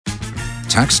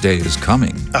Tax day is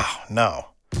coming. Oh, no.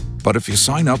 But if you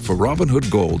sign up for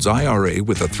Robinhood Gold's IRA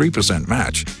with a 3%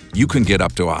 match, you can get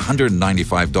up to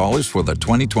 $195 for the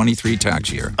 2023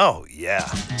 tax year. Oh, yeah.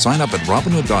 Sign up at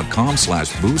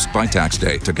Robinhood.com/boost by tax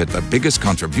day to get the biggest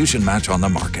contribution match on the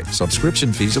market.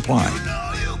 Subscription fees apply.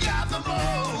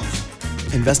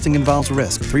 Investing involves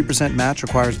risk. 3% match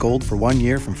requires gold for 1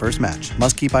 year from first match.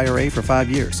 Must keep IRA for 5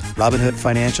 years. Robinhood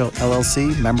Financial,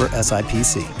 LLC, member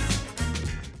SIPC.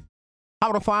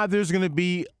 Out of 5, there's going to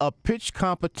be a pitch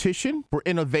competition for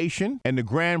innovation, and the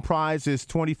grand prize is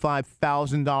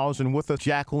 $25,000. And with us,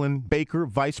 Jacqueline Baker,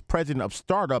 Vice President of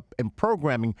Startup and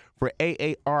Programming for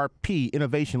AARP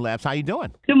Innovation Labs. How you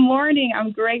doing? Good morning.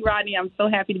 I'm great, Rodney. I'm so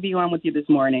happy to be on with you this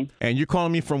morning. And you're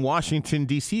calling me from Washington,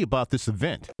 D.C. about this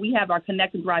event. We have our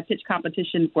Connect and Thrive pitch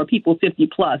competition for people 50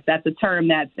 plus. That's a term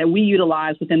that we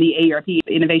utilize within the AARP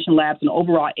Innovation Labs, and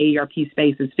overall AARP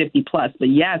space is 50 plus. But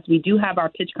yes, we do have our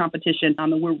pitch competition.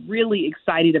 And we're really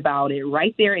excited about it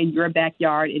right there in your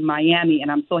backyard in Miami, and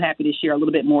I'm so happy to share a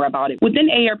little bit more about it. Within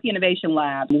AARP Innovation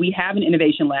Lab, we have an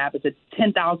innovation lab. It's a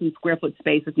 10,000 square foot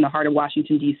space. It's in the heart of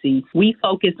Washington, D.C. We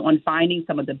focus on finding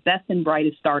some of the best and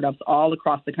brightest startups all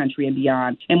across the country and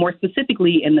beyond, and more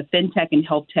specifically in the fintech and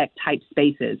health tech type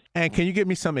spaces. And can you give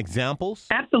me some examples?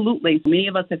 Absolutely. Many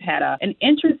of us have had an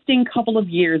interesting couple of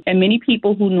years, and many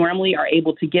people who normally are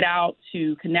able to get out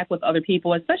to connect with other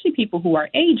people, especially people who are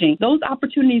aging, those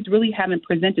opportunities really haven't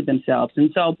presented themselves.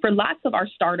 And so for lots of our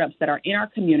startups that are in our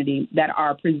community that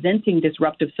are presenting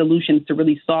disruptive solutions to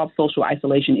really solve social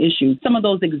isolation issues, some of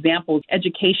those examples,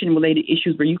 education-related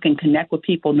issues where you can connect with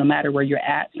people no matter where you're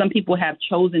at. Some people have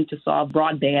chosen to solve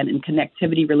broadband and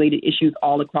connectivity-related issues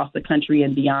all across the country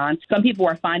and beyond. Some people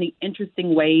are finding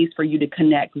interesting ways for you to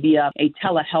connect via a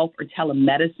telehealth or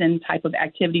telemedicine type of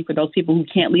activity for those people who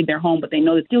can't leave their home, but they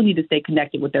know they still need to stay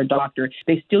connected with their doctor.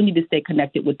 They still need to stay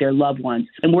connected with their loved ones.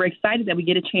 And we're excited that we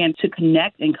get a chance to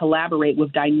connect and collaborate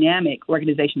with dynamic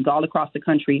organizations all across the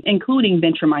country, including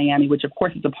Venture Miami, which of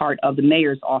course is a part of the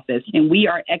mayor's office. And we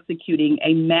are executing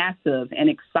a massive and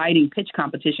exciting pitch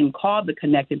competition called the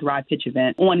Connect and Thrive Pitch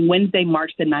Event on Wednesday,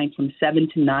 March the 9th from 7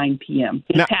 to 9 p.m.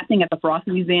 It's happening at the Frost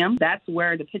Museum. That's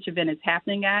where the pitch event is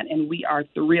happening at, and we are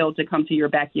thrilled to come to your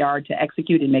backyard to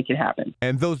execute and make it happen.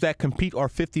 And those that compete are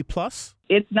 50 plus?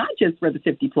 It's not just for the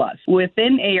 50 plus.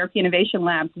 Within AARP Innovation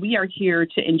Labs, we are here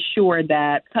to ensure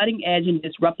that cutting edge and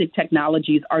disruptive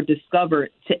technologies are discovered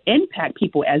to impact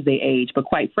people as they age. But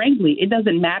quite frankly, it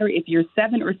doesn't matter if you're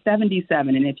 7 or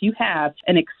 77. And if you have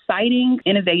an exciting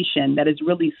innovation that is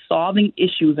really solving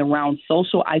issues around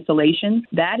social isolation,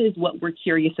 that is what we're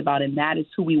curious about, and that is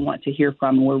who we want to hear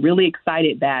from. And we're really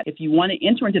excited that if you want to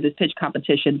enter into this pitch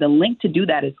competition, the link to do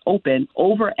that is open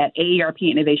over at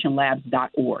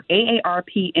aarpinnovationlabs.org.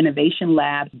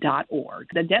 aarpinnovationlabs.org.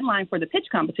 The deadline for the pitch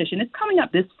competition is coming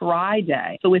up this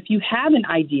Friday. So if you have an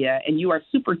idea and you are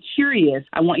super curious,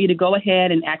 I want you to go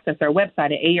ahead and access our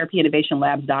website at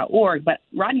aarpinnovationlabs.org. But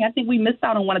Rodney, I think we missed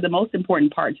out on one of the most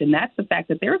important parts, and that's the fact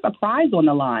that there's a prize on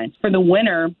the line for the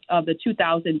winner of the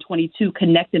 2022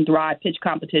 Connect and Thrive pitch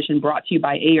competition brought to you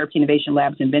by AARP Innovation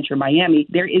Labs and Venture Miami.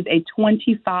 There is a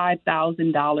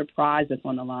 $25,000 prize that's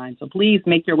on the line. So please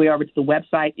make your way over to the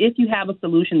website. If you have a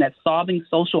solution that's solving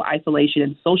social isolation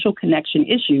and social connection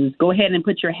issues, go ahead and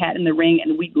put your hat in the ring,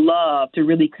 and we'd love to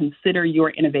really consider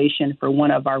your innovation for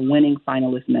one of our winning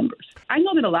finalist members. I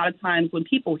know that a lot of times when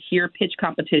people hear pitch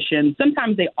competition,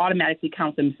 sometimes they automatically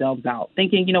count themselves out,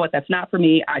 thinking, you know what, that's not for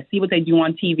me. I see what they do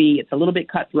on TV. It's a little bit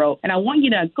cutthroat. And I want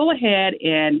you to go ahead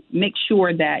and make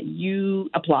sure that you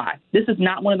apply. This is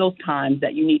not one of those times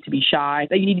that you need to be shy,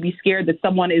 that you need to be scared that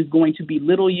someone is going to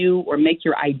belittle you or make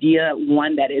your idea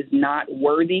one that is not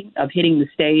worthy of hitting the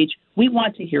stage. We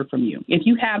want to hear from you. If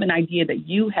you have an idea that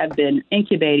you have been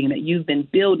incubating, that you've been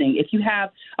building, if you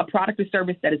have a product or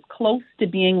service that is close to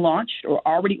being launched or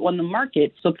already on the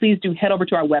market, so please do head over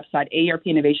to our website,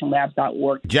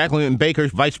 aarpinnovationlabs.org. Jacqueline Baker,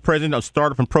 Vice President of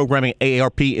Startup and Programming,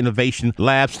 AARP Innovation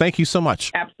Labs. Thank you so much.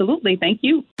 Absolutely. Thank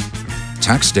you.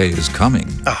 Tax day is coming.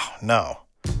 Oh, no.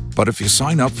 But if you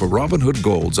sign up for Robinhood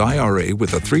Gold's IRA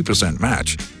with a 3%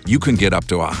 match, you can get up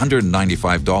to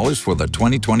 $195 for the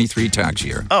 2023 tax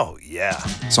year. Oh, yeah.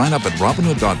 Sign up at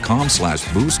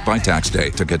Robinhood.com/boost by tax day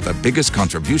to get the biggest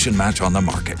contribution match on the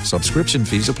market. Subscription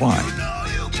fees apply.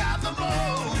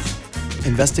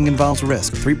 Investing involves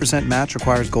risk. 3% match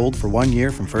requires gold for 1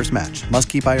 year from first match. Must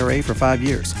keep IRA for 5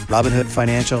 years. Robinhood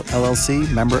Financial, LLC,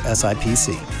 member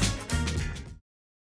SIPC.